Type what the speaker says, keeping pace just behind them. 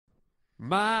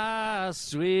My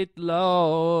sweet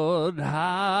Lord,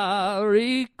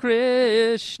 Hare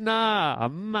Krishna,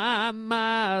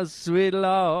 my sweet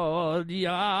Lord,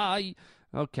 yeah.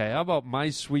 Okay, how about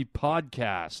my sweet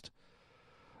podcast?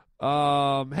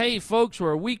 Hey, folks,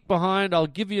 we're a week behind. I'll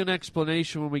give you an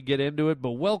explanation when we get into it,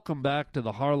 but welcome back to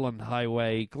the Harland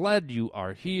Highway. Glad you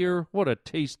are here. What a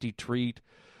tasty treat.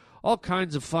 All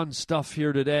kinds of fun stuff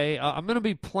here today. I'm going to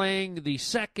be playing the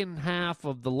second half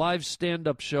of the live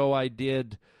stand-up show I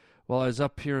did while I was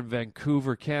up here in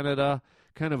Vancouver, Canada.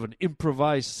 Kind of an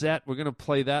improvised set. We're going to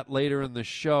play that later in the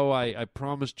show. I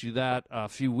promised you that a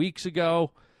few weeks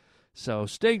ago. So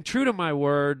staying true to my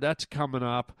word, that's coming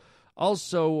up.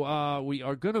 Also, we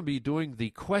are going to be doing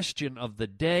the question of the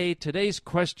day. Today's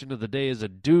question of the day is a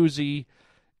doozy.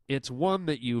 It's one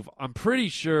that I'm pretty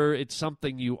sure it's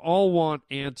something you all want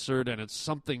answered, and it's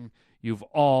something you've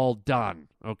all done,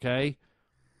 okay?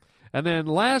 And then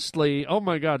lastly, oh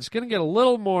my God, it's going to get a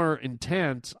little more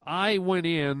intense. I went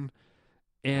in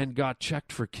and got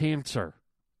checked for cancer.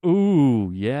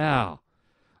 Ooh, yeah.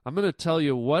 I'm going to tell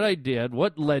you what I did,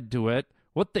 what led to it,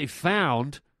 what they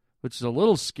found, which is a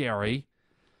little scary.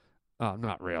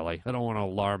 Not really. I don't want to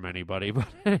alarm anybody, but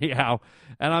anyhow.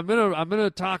 And I'm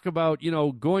gonna talk about,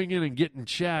 going in and getting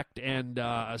checked and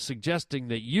suggesting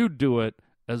that you do it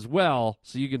as well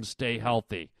so you can stay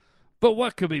healthy. But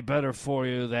what could be better for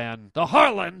you than the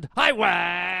Harland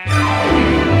Highway?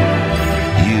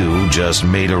 You just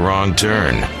made a wrong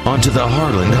turn onto the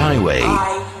Harland Highway.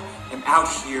 I am out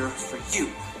here for you.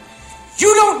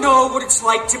 You don't know what it's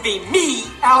like to be me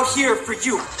out here for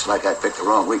you. It's like I picked the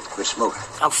wrong week to quit smoking.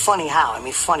 I'm funny how? I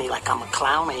mean funny like I'm a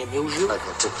clown, I amuse you. Like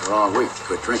I picked the wrong week to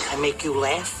quit drinking. I make you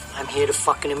laugh, I'm here to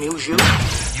fucking amuse you.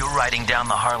 You're riding down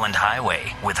the Harland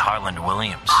Highway with Harland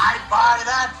Williams. I'd buy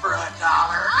that for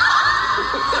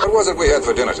 $1. What was it we had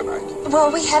for dinner tonight?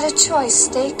 Well, we had a choice,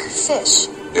 steak or fish.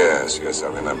 Yes, I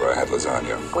remember. I had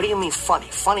lasagna. What do you mean funny?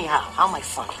 Funny how? How am I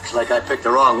funny? It's like I picked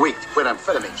the wrong week to quit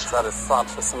amphetamines. That is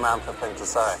such a Samantha thing to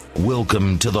say.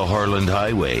 Welcome to the Harland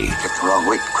Highway. Picked the wrong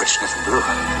week to quit sniffing glue.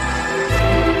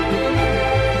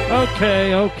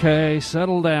 Okay,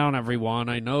 settle down, everyone.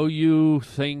 I know you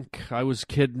think I was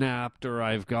kidnapped or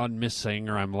I've gone missing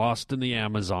or I'm lost in the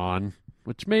Amazon,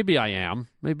 which maybe I am.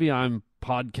 Maybe I'm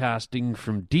podcasting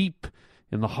from deep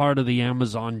in the heart of the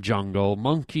Amazon jungle.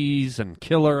 Monkeys and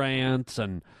killer ants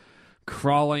and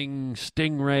crawling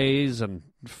stingrays and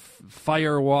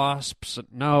fire wasps.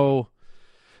 No.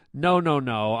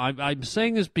 I'm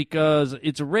saying this because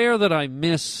it's rare that I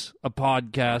miss a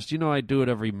podcast. I do it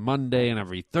every Monday and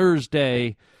every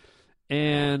Thursday.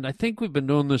 And I think we've been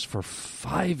doing this for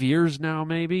 5 years now,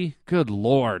 maybe. Good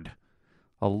Lord.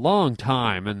 A long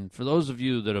time. And for those of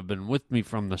you that have been with me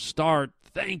from the start,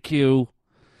 thank you.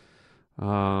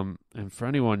 And for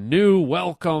anyone new,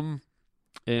 welcome.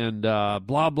 And blah,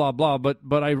 blah, blah.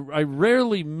 But I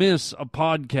rarely miss a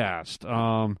podcast.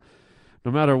 No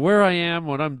matter where I am,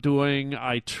 what I'm doing,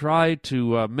 I try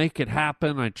to make it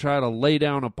happen. I try to lay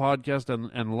down a podcast.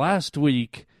 And last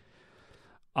week,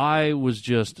 I was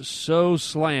just so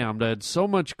slammed. I had so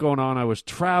much going on. I was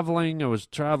traveling,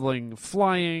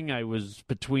 flying. I was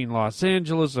between Los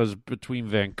Angeles. I was between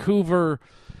Vancouver.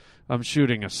 I'm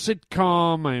shooting a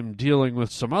sitcom. I'm dealing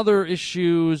with some other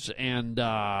issues. And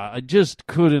I just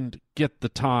couldn't get the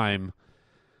time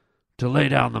to lay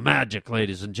down the magic,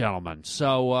 ladies and gentlemen.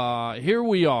 So here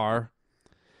we are,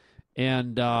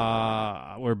 and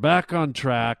we're back on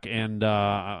track, and,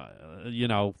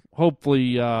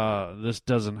 hopefully this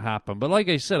doesn't happen. But like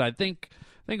I said, I think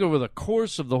over the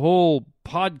course of the whole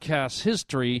podcast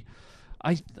history,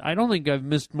 I don't think I've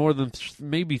missed more than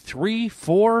maybe 3,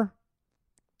 4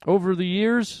 over the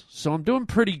years, so I'm doing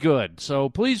pretty good. So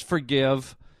please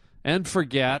forgive and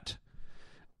forget,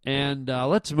 and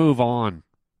let's move on.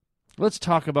 Let's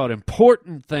talk about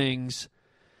important things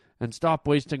and stop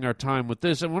wasting our time with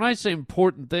this. And when I say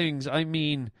important things, I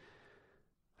mean,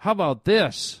 how about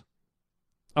this?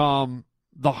 The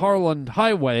Harland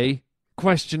Highway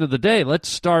question of the day. Let's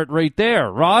start right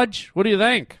there. Raj, what do you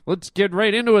think? Let's get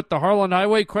right into it. The Harland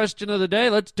Highway question of the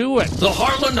day. Let's do it. The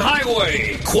Harland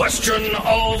Highway question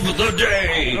of the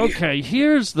day. Okay,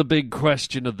 here's the big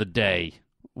question of the day.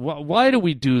 Why do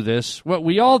we do this? Well,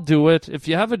 we all do it. If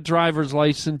you have a driver's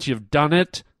license, you've done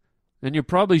it. And you're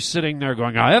probably sitting there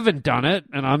going, I haven't done it.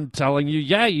 And I'm telling you,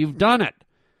 yeah, you've done it.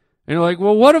 And you're like,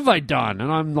 well, what have I done? And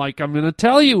I'm like, I'm going to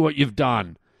tell you what you've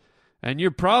done. And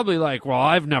you're probably like, well,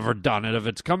 I've never done it. If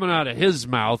it's coming out of his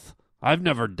mouth, I've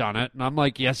never done it. And I'm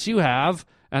like, yes, you have.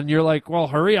 And you're like, well,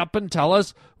 hurry up and tell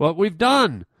us what we've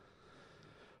done.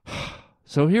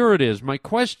 So here it is. My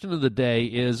question of the day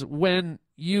is, when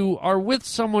you are with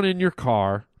someone in your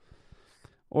car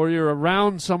or you're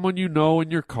around someone you know in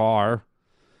your car,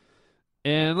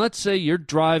 and let's say you're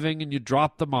driving and you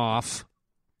drop them off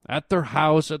at their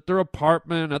house, at their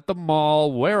apartment, at the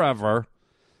mall, wherever,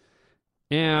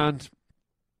 and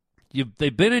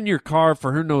they've been in your car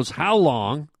for who knows how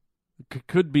long.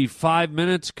 Could be 5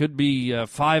 minutes, could be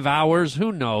 5 hours,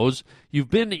 who knows.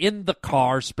 You've been in the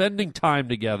car spending time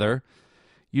together.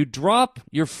 You drop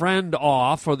your friend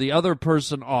off or the other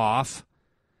person off,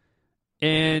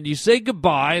 and you say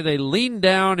goodbye. They lean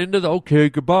down into the, okay,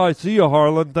 goodbye, see you,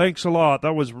 Harland, thanks a lot.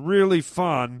 That was really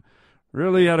fun.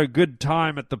 Really had a good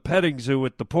time at the petting zoo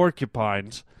with the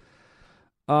porcupines.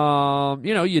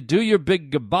 You do your big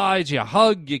goodbyes, you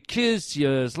hug, you kiss,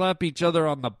 you slap each other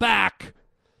on the back.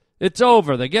 It's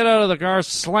over. They get out of the car,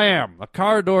 slam. The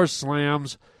car door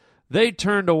slams. They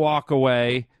turn to walk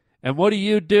away. And what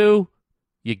do?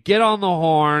 You get on the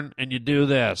horn and you do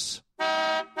this.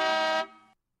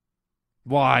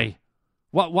 Why?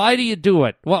 Why do you do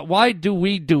it? Why do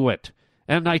we do it?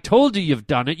 And I told you you've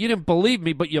done it. You didn't believe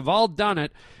me, but you've all done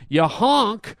it. You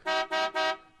honk.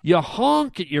 You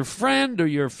honk at your friend or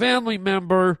your family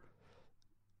member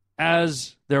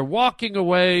as they're walking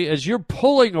away, as you're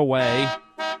pulling away.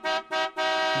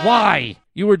 Why?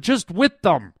 You were just with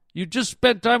them. You just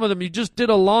spent time with them. You just did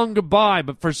a long goodbye.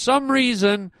 But for some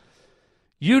reason,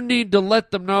 you need to let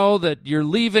them know that you're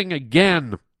leaving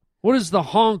again. What is the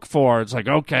honk for? It's like,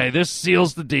 okay, this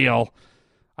seals the deal.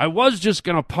 I was just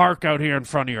going to park out here in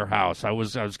front of your house. I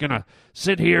was going to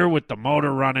sit here with the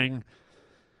motor running.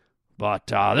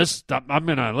 But I'm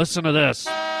going to listen to this.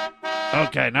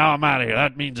 Okay, now I'm out of here.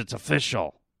 That means it's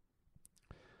official.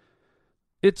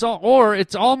 It's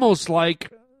almost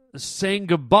like saying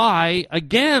goodbye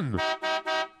again,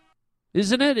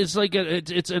 isn't it? It's like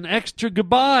it's an extra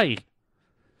goodbye.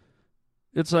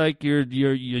 It's like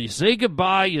you say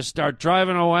goodbye, you start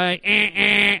driving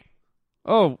away.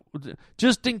 Oh,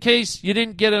 just in case you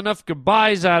didn't get enough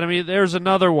goodbyes out of me, there's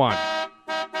another one.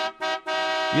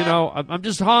 I'm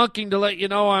just honking to let you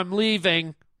know I'm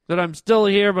leaving, that I'm still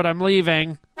here, but I'm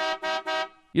leaving.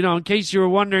 In case you were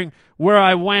wondering where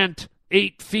I went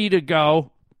 8 feet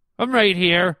ago. I'm right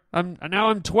here.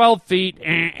 I'm 12 feet.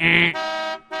 It's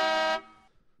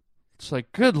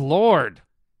like, good Lord.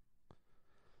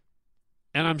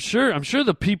 And I'm sure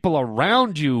the people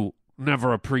around you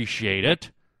never appreciate it.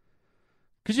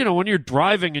 Because, when you're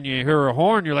driving and you hear a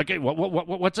horn, you're like, hey,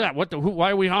 what's that?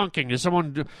 Why are we honking? Is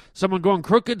someone going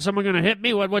crooked? Someone going to hit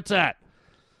me? What's that?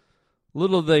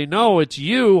 Little they know, it's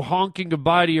you honking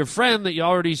goodbye to your friend that you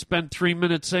already spent 3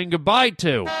 minutes saying goodbye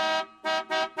to.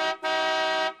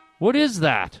 What is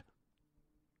that?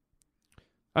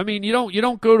 I mean, you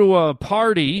don't go to a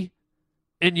party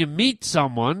and you meet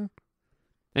someone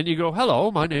and you go, hello,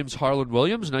 my name's Harland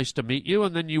Williams, nice to meet you,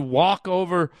 and then you walk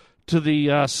over to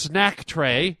the snack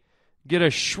tray, get a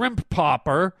shrimp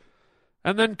popper,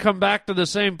 and then come back to the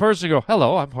same person and go,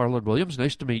 hello, I'm Harland Williams,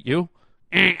 nice to meet you,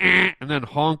 and then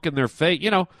honk in their face,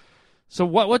 So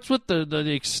what's with the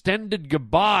extended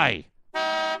goodbye?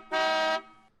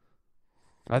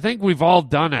 I think we've all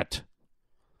done it.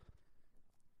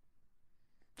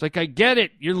 It's like, I get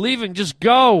it. You're leaving. Just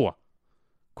go.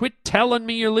 Quit telling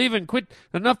me you're leaving.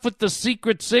 Enough with the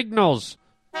secret signals.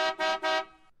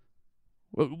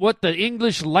 What, the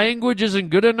English language isn't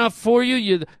good enough for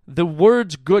you? The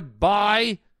words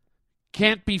goodbye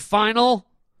can't be final?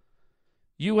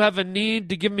 You have a need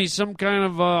to give me some kind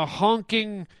of a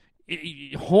honking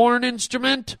horn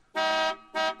instrument?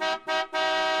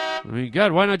 I mean,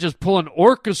 God, why not just pull an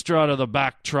orchestra out of the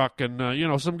back truck and,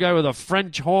 some guy with a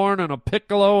French horn and a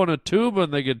piccolo and a tuba,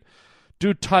 and they could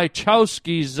do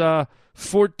Tchaikovsky's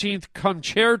 14th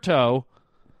Concerto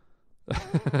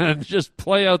and just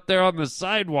play out there on the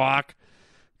sidewalk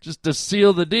just to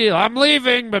seal the deal. I'm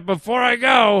leaving, but before I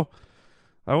go,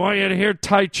 I want you to hear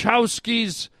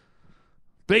Tchaikovsky's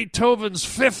Beethoven's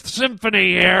Fifth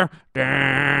Symphony here.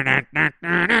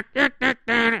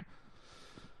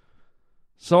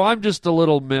 So I'm just a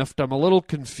little miffed. I'm a little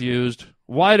confused.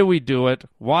 Why do we do it?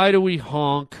 Why do we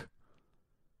honk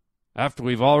after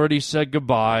we've already said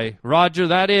goodbye? Roger,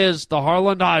 that is the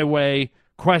Harland Highway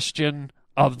question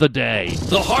of the day.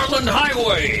 The Harland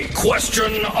Highway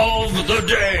question of the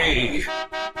day.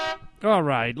 All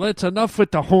right, let's enough with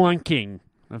the honking.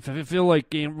 I feel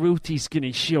like Aunt Ruthie's going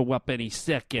to show up any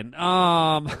second.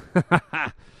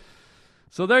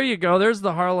 So there you go. There's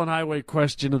the Harland Highway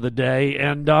question of the day.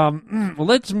 And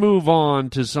let's move on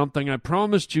to something I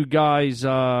promised you guys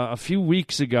a few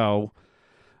weeks ago.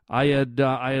 I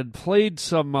had played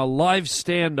some live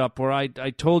stand-up where I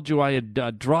told you I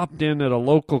had dropped in at a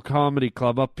local comedy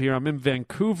club up here. I'm in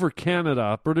Vancouver,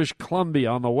 Canada, British Columbia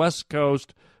on the west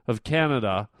coast of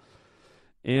Canada.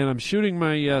 And I'm shooting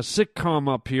my sitcom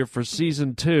up here for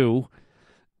season 2.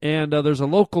 And there's a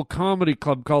local comedy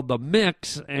club called The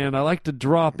Mix, and I like to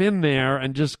drop in there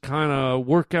and just kind of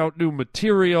work out new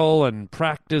material and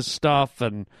practice stuff.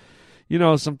 And, you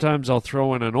know, sometimes I'll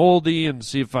throw in an oldie and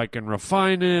see if I can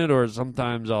refine it, or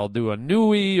sometimes I'll do a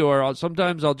newie, or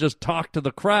sometimes I'll just talk to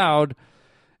the crowd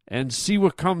and see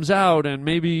what comes out, and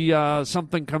maybe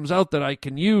something comes out that I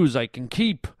can use, I can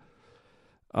keep.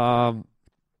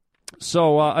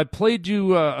 So I played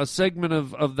you a segment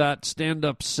of that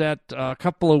stand-up set a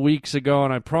couple of weeks ago,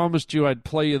 and I promised you I'd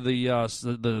play you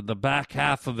the back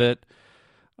half of it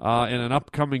in an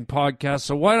upcoming podcast.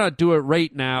 So why not do it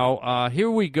right now? Here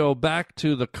we go, back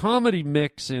to the Comedy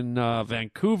Mix in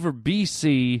Vancouver,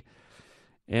 BC,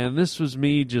 and this was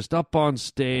me just up on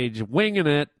stage, winging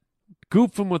it,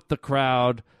 goofing with the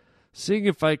crowd, seeing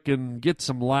if I can get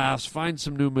some laughs, find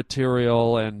some new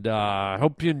material, and I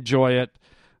hope you enjoy it.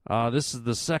 This is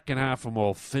the second half, and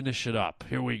we'll finish it up.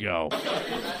 Here we go.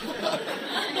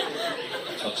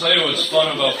 I'll tell you what's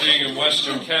fun about being in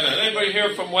Western Canada. Anybody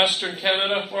here from Western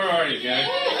Canada? Where are you, gang?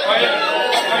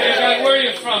 Where are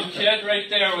you from, kid? Right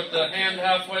there with the hand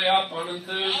halfway up,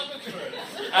 unenthused.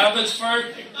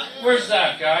 Abbotsford? Where's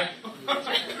that, guy?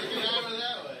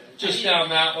 Just down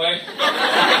that way.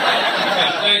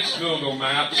 Yeah, thanks, Google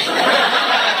Maps.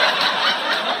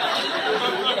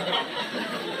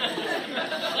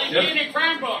 Being in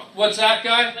Cranbrook. What's that,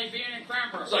 guy? It's like being in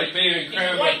Cranbrook. It's like being in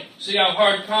Cranbrook. See how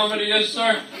hard comedy is,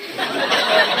 sir?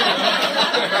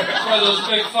 That's why those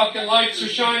big fucking lights are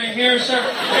shining here, sir.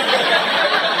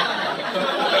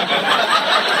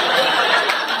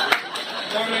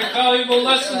 Learning valuable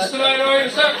lessons tonight, are you,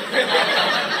 sir?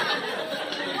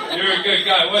 You're a good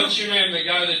guy. What's your name, the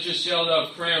guy that just yelled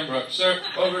out Cranbrook? Sir,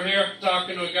 over here,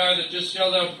 talking to a guy that just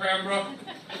yelled out Cranbrook?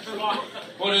 Spock.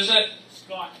 What is it?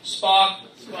 Spock. Spock.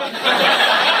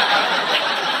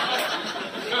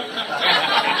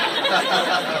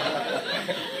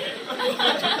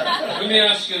 Let me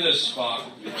ask you this, Spock.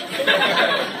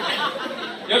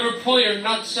 You ever pull your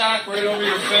nutsack right over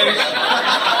your face?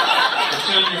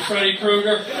 Pretend you're Freddy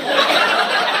Krueger?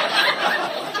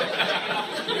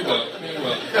 You will. You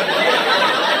will.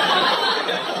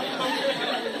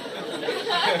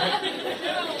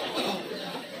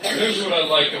 Here's what I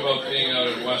like about being out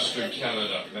in Western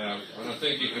Canada, man. And I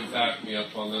think you can back me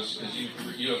up on this, because you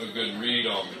have a good read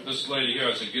on me. This lady here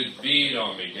has a good bead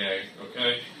on me, gang,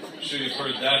 okay? I'm sure you've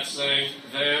heard that saying,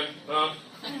 Van, huh?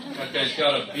 That guy's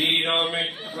got a bead on me,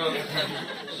 huh?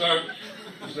 Sir,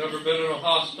 he's never been in a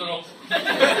hospital.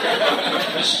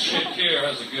 This chick here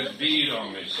has a good bead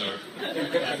on me, sir.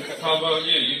 How about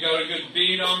you? You got a good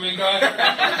bead on me, guy? I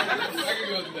can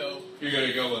go with no. You're going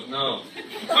to go with no.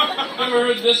 Ever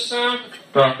heard this sound?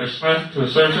 Dr. Smith to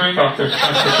surgery, Dr. Smith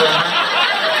to surgery.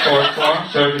 Fourth floor,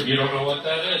 surgery. You don't know what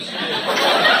that is, do you?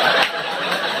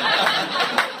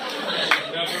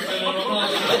 Never been in a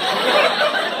hospital.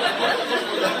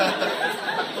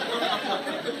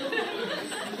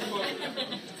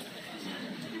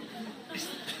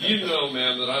 You know,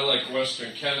 man, that I like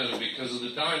Western Canada because of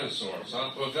the dinosaurs, huh?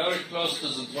 We're very close to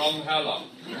the Drumheller.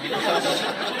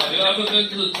 Have you ever been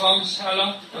to the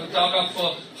Drumheller and dug up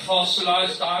for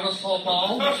fossilized dinosaur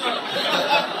bones?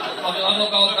 Have you ever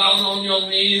gone down on your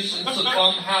knees into the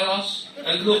Drumhellers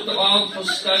and looked around for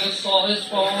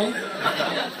Stegosaurus bone?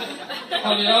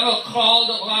 Have you ever crawled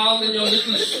around in your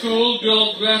little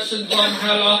schoolgirl dress in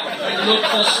Drumheller and looked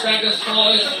for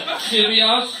Stegosaurus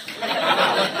tibias?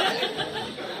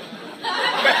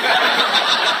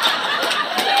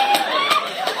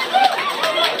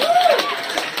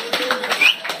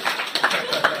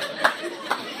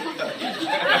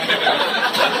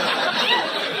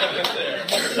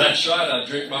 That's right, I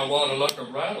drink my water like a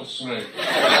rattlesnake.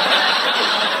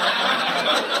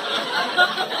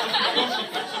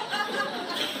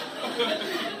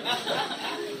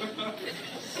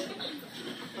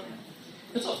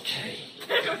 It's okay.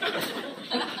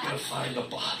 I'm not going to find the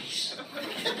bodies.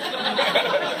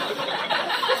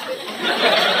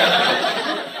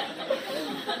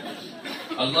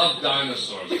 I love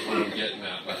dinosaurs, is what I'm getting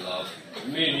at, my love.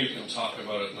 Me and you can talk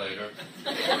about it later.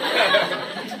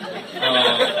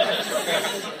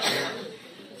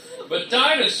 But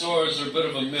dinosaurs are a bit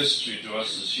of a mystery to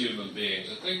us as human beings.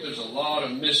 I think there's a lot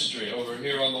of mystery over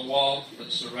here on the wall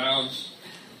that surrounds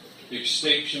the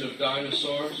extinction of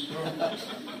dinosaurs.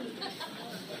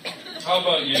 How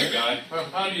about you, Guy?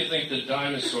 How do you think the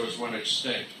dinosaurs went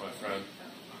extinct, my friend?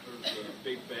 The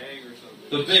Big Bang or something.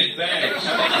 The Big Bang.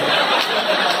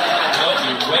 Well,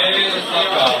 you're way the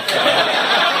fuck off.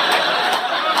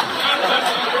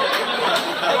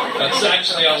 That's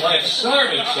actually how life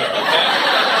started, sir, okay?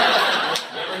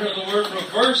 Ever heard the word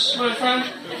reverse, my friend?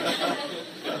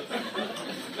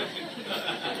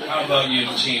 How about you,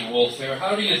 Teen Wolf here?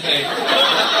 How do you think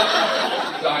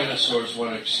dinosaurs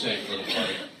went extinct, little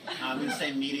buddy? I'm going to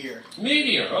say meteor.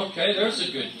 Meteor, okay, there's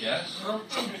a good guess.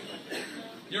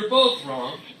 You're both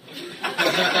wrong.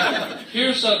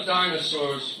 Here's how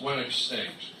dinosaurs went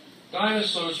extinct.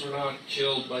 Dinosaurs were not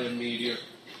killed by a meteor.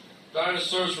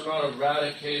 Dinosaurs were not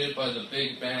eradicated by the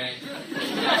Big Bang.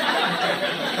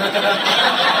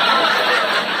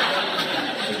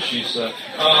 That's what she said.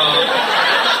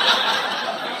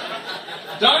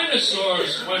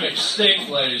 Dinosaurs went extinct,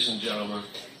 ladies and gentlemen,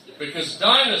 because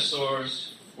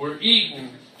dinosaurs were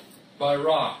eaten by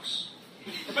rocks.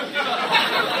 Think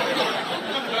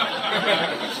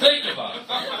about it.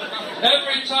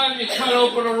 Every time you cut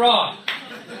open a rock,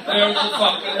 there's a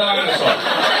fucking dinosaur.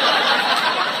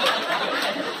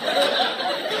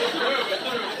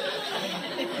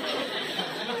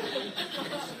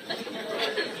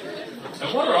 And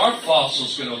what are our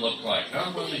fossils going to look like,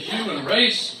 huh? When the human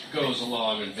race goes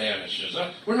along and vanishes,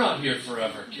 huh? We're not here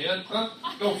forever, kid, huh?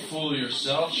 Don't fool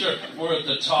yourself. Sure, we're at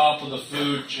the top of the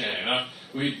food chain, huh?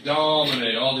 We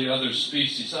dominate all the other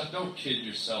species. Huh? Don't kid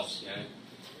yourselves, gang.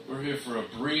 We're here for a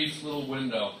brief little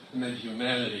window, and then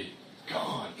humanity,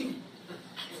 gone.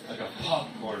 Like a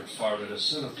popcorn fart at a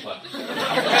Cineplex.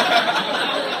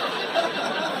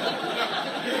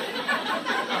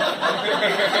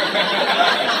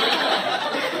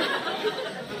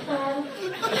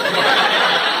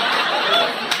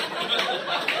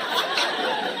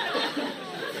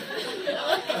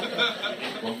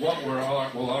 Well, what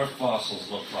will our fossils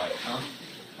look like, huh?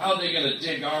 How are they going to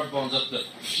dig our bones up the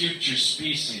future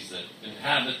species that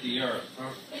inhabit the earth,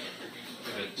 huh?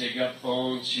 Going to dig up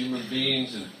bones, human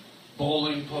beings in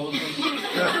bowling poses?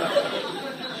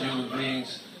 Human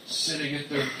beings sitting at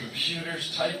their computers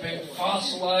typing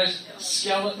fossilized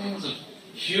skeletons of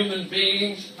human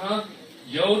beings, huh?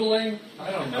 Yodeling?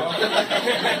 I don't know.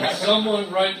 Someone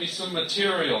write me some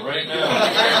material right now.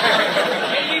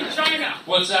 Made in China.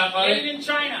 What's that, buddy? Made in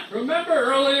China. Remember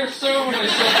earlier, sir, when I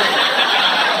said that?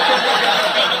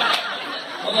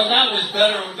 Although that was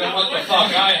better than what the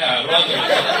fuck I had, wasn't it?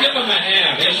 Give him a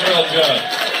hand. He's real good.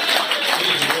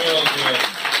 He's real good.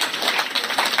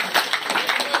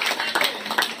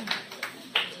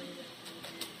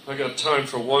 I got time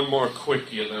for one more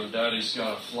quickie, and then Daddy's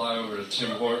got to fly over to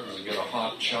Tim Hortons and get a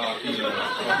hot chocolate and a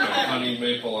fucking honey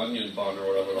maple onion bun or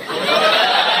whatever.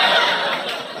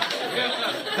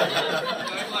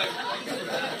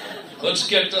 Let's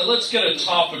get a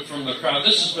topic from the crowd.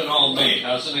 This has been all me,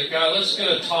 hasn't it, guy? Let's get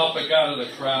a topic out of the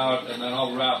crowd, and then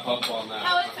I'll wrap up on that.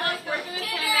 How it's working with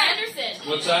Senator Anderson.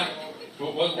 What's that?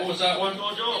 What was that one?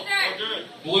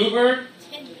 Bluebird?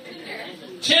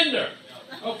 Tinder.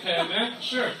 Okay, man.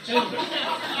 Sure, Tinder.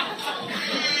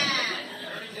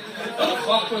 What the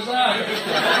fuck was that?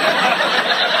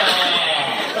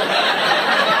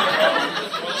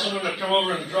 Want someone to come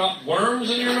over and drop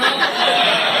worms in your mouth?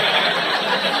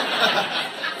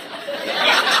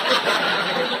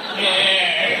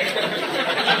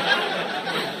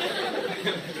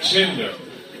 Tinder.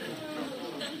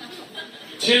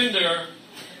 Tinder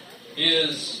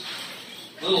is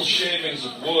little shavings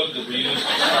of wood that we use to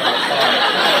start a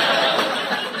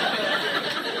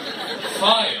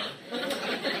fire.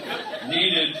 Fire,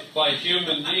 needed by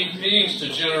human beings to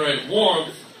generate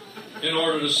warmth in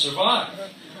order to survive.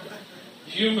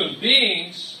 Human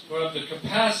beings who have the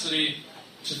capacity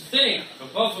to think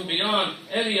above and beyond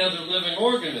any other living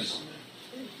organism.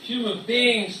 Human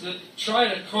beings that try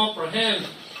to comprehend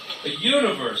a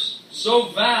universe so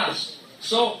vast,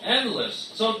 so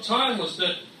endless, so timeless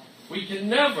that we can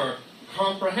never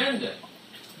comprehend it.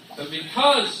 And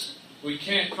because we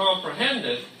can't comprehend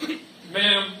it,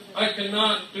 ma'am, I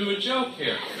cannot do a joke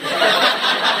here.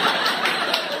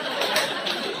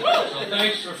 So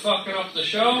thanks for fucking up the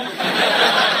show.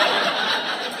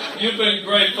 You've been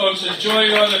great, folks. Enjoy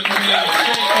your other communities.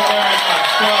 Thank you very much.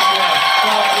 God bless.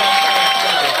 God bless.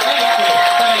 Thank you.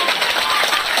 Thank you.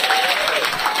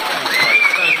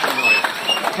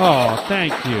 Oh,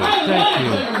 thank you. Thank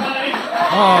you.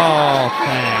 Oh,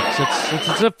 thanks. It's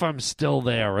as if I'm still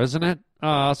there, isn't it?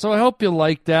 So I hope you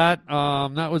like that.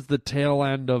 That was the tail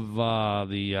end of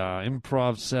the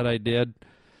improv set I did.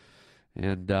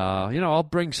 And, I'll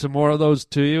bring some more of those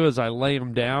to you as I lay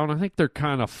them down. I think they're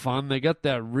kind of fun. They got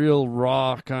that real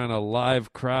raw kind of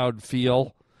live crowd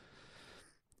feel.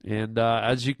 And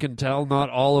as you can tell, not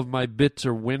all of my bits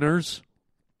are winners.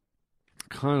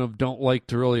 Kind of don't like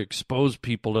to really expose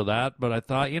people to that, but I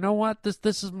thought, you know what?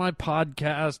 This is my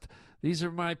podcast. These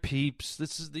are my peeps.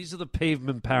 These are the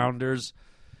pavement pounders.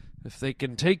 If they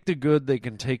can take the good, they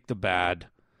can take the bad.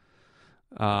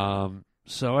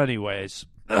 So anyways,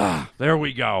 there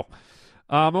we go.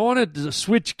 I wanted to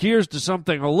switch gears to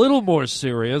something a little more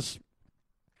serious.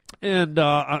 And,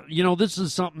 this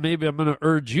is something maybe I'm going to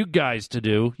urge you guys to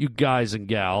do, you guys and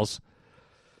gals.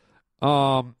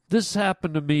 This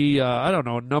happened to me, I don't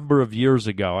know, a number of years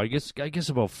ago. I guess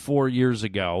about 4 years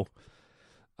ago.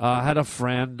 I had a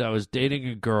friend. I was dating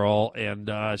a girl,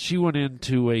 and she went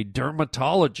into a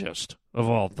dermatologist, of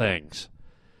all things.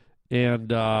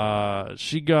 And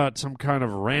she got some kind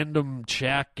of random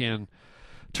check, and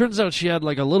turns out she had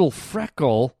like a little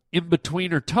freckle in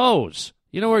between her toes.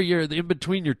 You know where you're in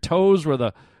between your toes, where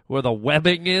the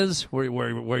webbing is,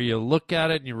 where you look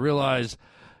at it and you realize,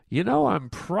 I'm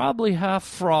probably half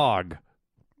frog.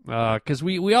 Because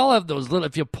we all have those little.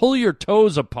 If you pull your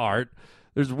toes apart,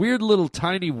 there's weird little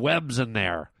tiny webs in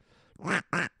there.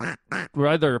 We're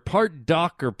either part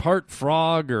duck or part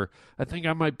frog, or I think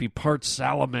I might be part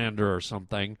salamander or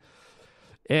something.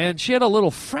 And she had a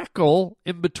little freckle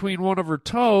in between one of her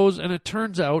toes, and it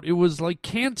turns out it was like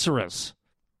cancerous.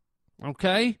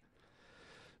 Okay?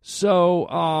 So,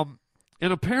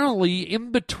 and apparently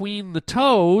in between the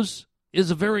toes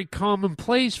is a very common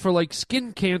place for like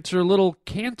skin cancer, little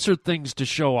cancer things to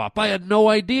show up. I had no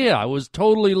idea. I was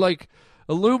totally like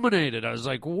illuminated. I was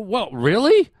like, what,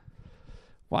 really?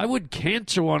 Why would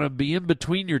cancer want to be in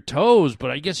between your toes? But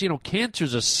I guess,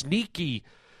 cancer's a sneaky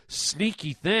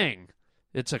thing.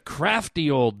 It's a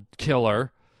crafty old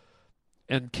killer.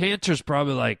 And cancer's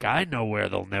probably like, I know where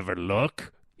they'll never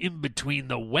look. In between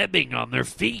the webbing on their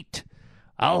feet.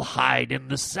 I'll hide in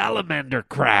the salamander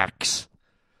cracks.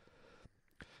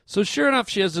 So sure enough,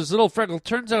 she has this little freckle.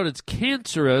 Turns out it's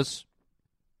cancerous.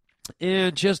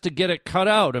 And she has to get it cut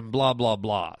out and blah, blah,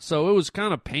 blah. So it was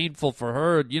kind of painful for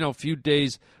her. A few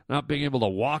days not being able to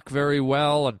walk very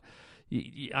well.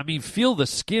 And feel the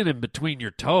skin in between your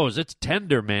toes. It's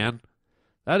tender, man.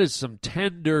 That is some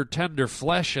tender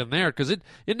flesh in there, because it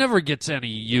never gets any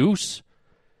use.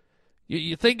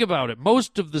 You think about it.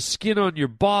 Most of the skin on your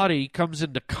body comes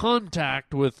into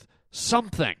contact with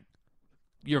something.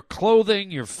 Your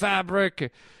clothing, your fabric.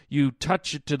 You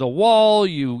touch it to the wall.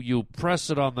 You press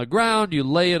it on the ground. You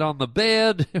lay it on the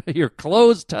bed. Your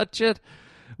clothes touch it.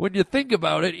 When you think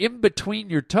about it, in between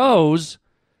your toes,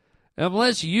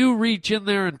 unless you reach in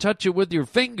there and touch it with your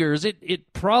fingers,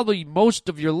 it probably most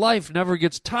of your life never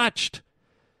gets touched.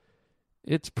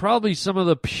 It's probably some of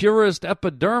the purest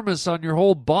epidermis on your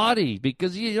whole body,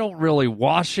 because you don't really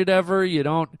wash it ever. You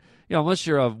don't, unless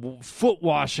you're a foot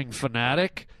washing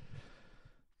fanatic.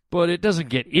 But it doesn't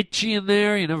get itchy in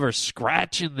there. You never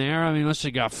scratch in there. Unless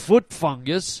you got foot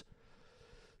fungus.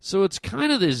 So it's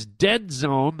kind of this dead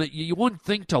zone that you wouldn't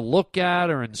think to look at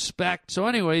or inspect. So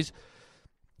anyways,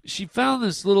 she found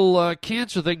this little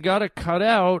cancer thing, got it cut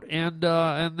out, and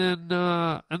then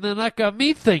that got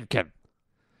me thinking.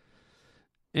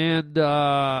 And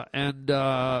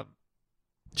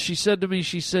she said to me,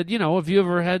 have you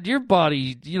ever had your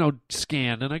body,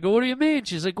 scanned? And I go, what do you mean?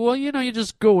 She's like, well, you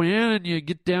just go in and you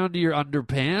get down to your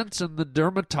underpants, and the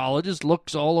dermatologist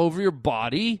looks all over your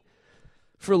body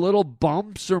for little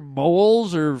bumps or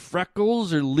moles or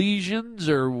freckles or lesions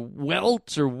or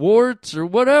welts or warts or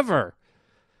whatever.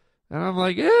 And I'm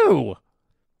like, ew.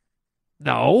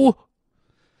 No.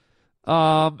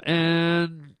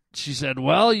 And she said,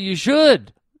 well, you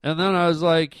should. And then I was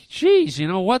like, geez, you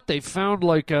know what? They found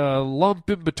like a lump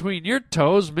in between your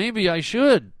toes. Maybe I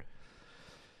should.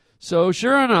 So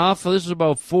sure enough, this was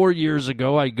about 4 years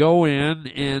ago. I go in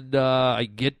and I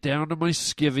get down to my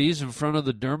skivvies in front of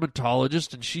the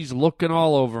dermatologist, and she's looking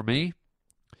all over me.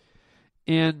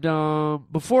 And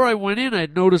before I went in, I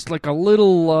had noticed like a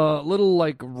little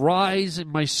like rise in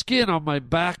my skin on my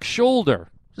back shoulder.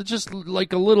 It's just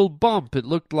like a little bump. It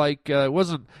looked like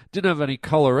didn't have any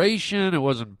coloration. It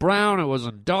wasn't brown. It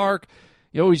wasn't dark.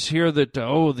 You always hear that,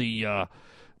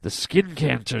 the skin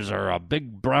cancers are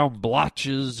big brown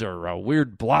blotches or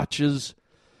weird blotches.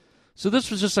 So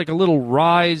this was just like a little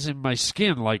rise in my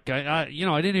skin. Like, I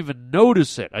didn't even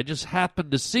notice it. I just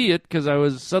happened to see it because I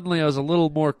was a little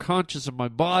more conscious of my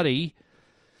body.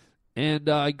 And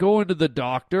I go into the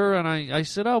doctor, and I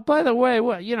said, oh, by the way,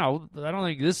 well, I don't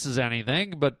think this is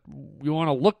anything, but you want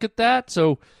to look at that?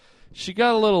 So she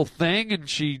got a little thing, and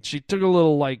she took a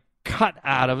little, like, cut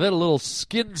out of it, a little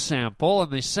skin sample,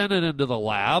 and they sent it into the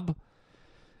lab.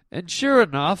 And sure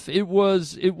enough, it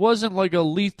wasn't like a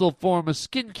lethal form of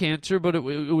skin cancer, but it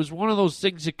was one of those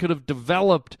things that could have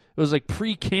developed. It was like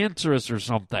precancerous or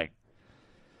something.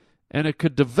 And it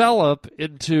could develop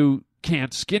into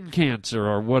skin cancer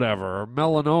or whatever, or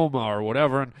melanoma or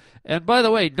whatever. And by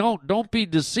the way, don't be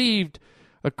deceived.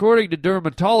 According to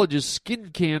dermatologists,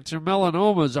 skin cancer,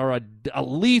 melanomas are a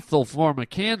lethal form of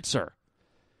cancer.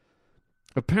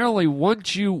 Apparently,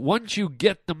 once you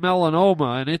get the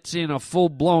melanoma and it's in a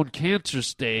full-blown cancer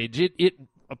stage, it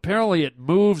apparently it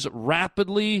moves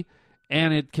rapidly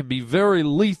and it can be very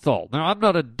lethal. Now, I'm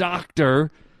not a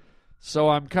doctor, so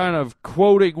I'm kind of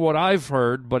quoting what I've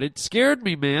heard, but it scared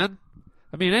me, man.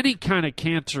 I mean, any kind of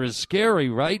cancer is scary,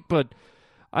 right? But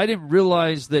I didn't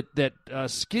realize that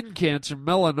skin cancer,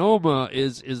 melanoma,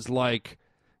 is like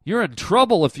you're in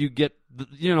trouble if you get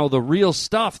the real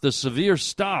stuff, the severe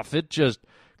stuff. It just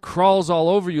crawls all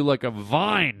over you like a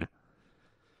vine.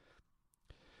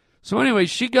 So anyway,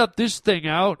 she got this thing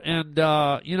out, and then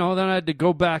I had to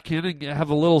go back in and have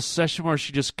a little session where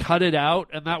she just cut it out,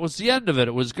 and that was the end of it.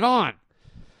 It was gone.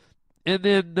 And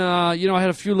then, I had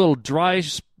a few little dry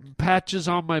patches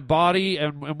on my body,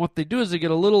 and what they do is they get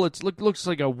a little, looks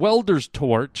like a welder's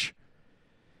torch,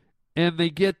 and they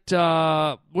get,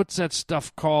 what's that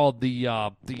stuff called?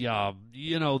 Oh,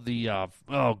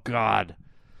 God.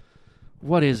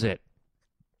 What is it?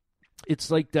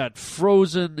 It's like that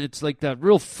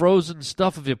real frozen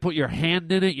stuff. If you put your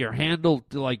hand in it, your hand will,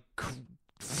 like,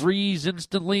 freeze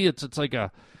instantly. It's like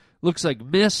looks like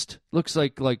mist, looks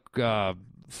like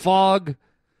fog.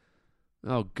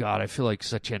 Oh, God, I feel like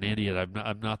such an idiot.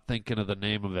 I'm not thinking of the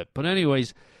name of it. But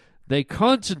anyways, they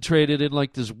concentrate it in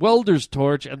like this welder's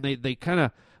torch, and they kind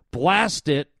of blast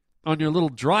it on your little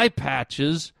dry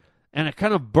patches, and it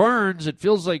kind of burns. It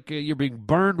feels like you're being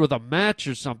burned with a match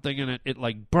or something, and it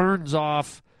like burns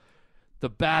off the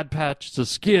bad patches of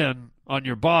skin on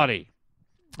your body.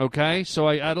 Okay? So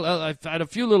I've had a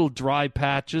few little dry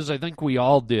patches. I think we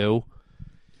all do.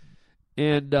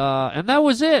 And that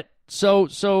was it. So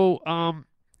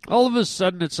all of a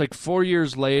sudden it's like 4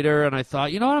 years later, and I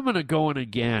thought, I'm going to go in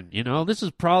again. This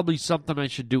is probably something I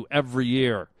should do every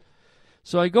year.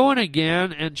 So I go in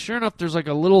again, and sure enough, there's like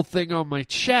a little thing on my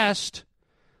chest,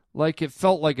 like it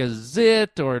felt like a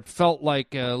zit, or it felt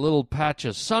like a little patch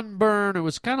of sunburn. It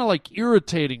was kind of like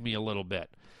irritating me a little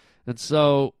bit. And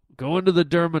so go into the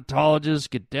dermatologist,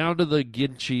 get down to the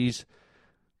Ginchies,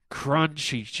 crunch.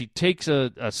 She takes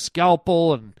a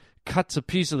scalpel and cuts a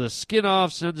piece of the skin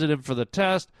off, sends it in for the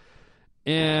test.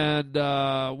 And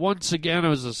once again, it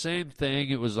was the same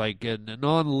thing. It was like a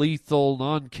non-lethal,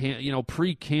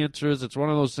 pre-cancerous. It's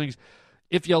one of those things.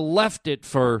 If you left it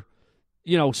for,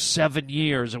 7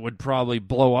 years, it would probably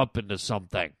blow up into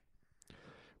something.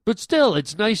 But still,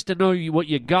 it's nice to know what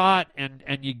you got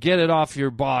and you get it off your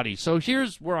body. So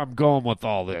here's where I'm going with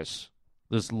all this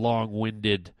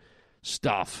long-winded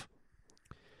stuff.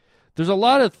 There's a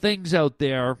lot of things out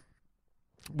there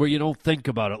where you don't think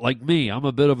about it. Like me, I'm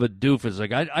a bit of a doofus.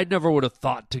 Like I never would have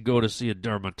thought to go to see a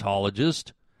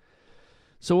dermatologist.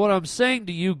 So what I'm saying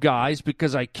to you guys,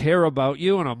 because I care about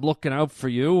you and I'm looking out for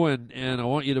you and I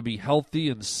want you to be healthy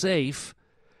and safe,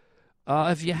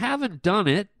 if you haven't done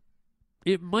it,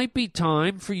 it might be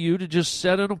time for you to just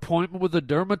set an appointment with a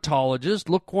dermatologist.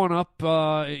 Look one up,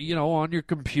 on your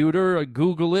computer,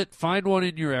 Google it, find one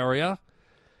in your area,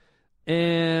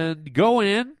 and go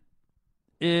in.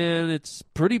 And it's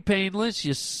pretty painless.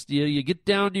 You get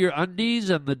down to your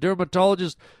undies, and the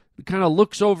dermatologist kind of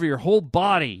looks over your whole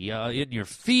body, in your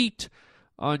feet,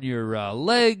 on your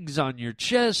legs, on your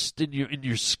chest, in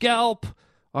your scalp,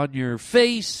 on your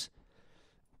face,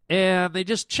 and they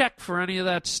just check for any of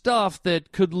that stuff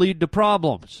that could lead to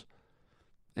problems.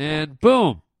 And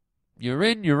boom, you're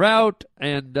in, you're out,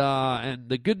 and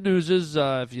the good news is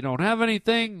if you don't have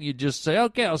anything, you just say,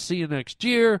 okay, I'll see you next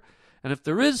year. And if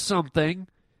there is something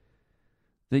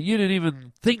that you didn't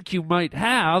even think you might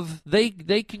have, they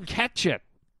can catch it.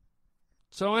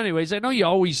 So anyways, I know you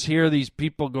always hear these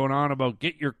people going on about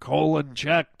get your colon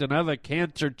checked and have a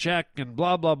cancer check and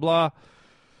blah, blah, blah.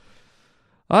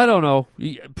 I don't know.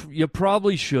 You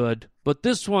probably should. But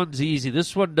this one's easy.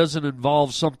 This one doesn't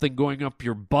involve something going up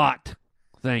your butt,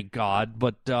 thank God.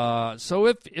 But so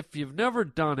if you've never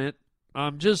done it,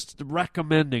 I'm just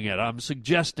recommending it. I'm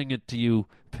suggesting it to you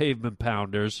pavement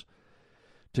pounders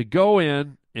to go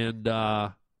in and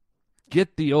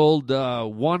get the old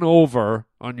one-over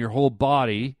on your whole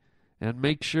body and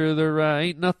make sure there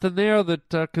ain't nothing there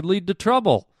that could lead to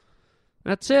trouble.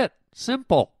 That's it.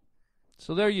 Simple.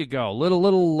 So there you go.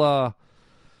 Little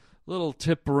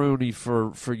tipperoonie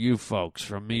for you folks,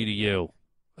 from me to you.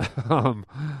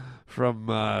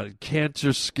 From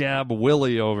Cancer Scab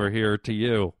Willie over here to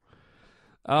you.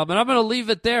 And I'm going to leave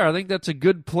it there. I think that's a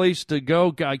good place to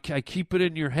go. I keep it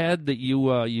in your head that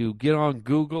you get on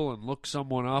Google and look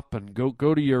someone up and go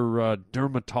to your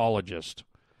dermatologist.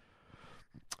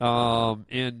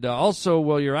 And also,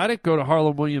 while you're at it, go to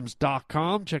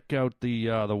harlandwilliams.com. Check out the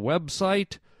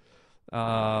website.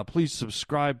 Please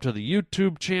subscribe to the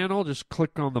YouTube channel. Just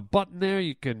click on the button there.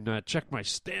 You can check my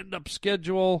stand-up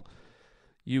schedule.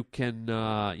 You can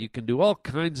do all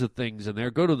kinds of things in there.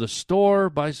 Go to the store,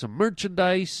 buy some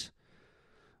merchandise,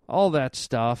 all that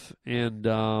stuff, and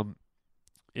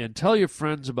tell your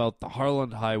friends about the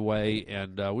Harland Highway.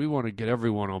 And we want to get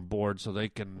everyone on board so they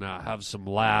can have some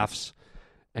laughs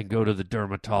and go to the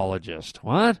dermatologist.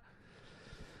 What?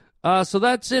 So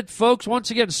that's it, folks. Once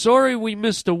again, sorry we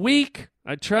missed a week.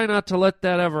 I try not to let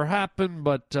that ever happen,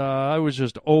 but I was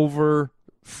just over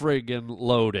friggin'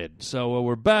 loaded. So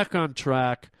we're back on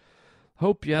track.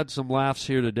 Hope you had some laughs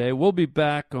here today. We'll be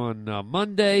back on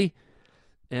Monday,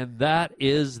 and that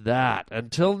is that.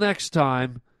 Until next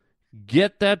time,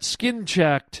 get that skin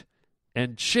checked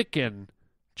and chicken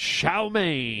chow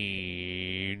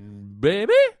mein,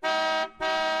 baby.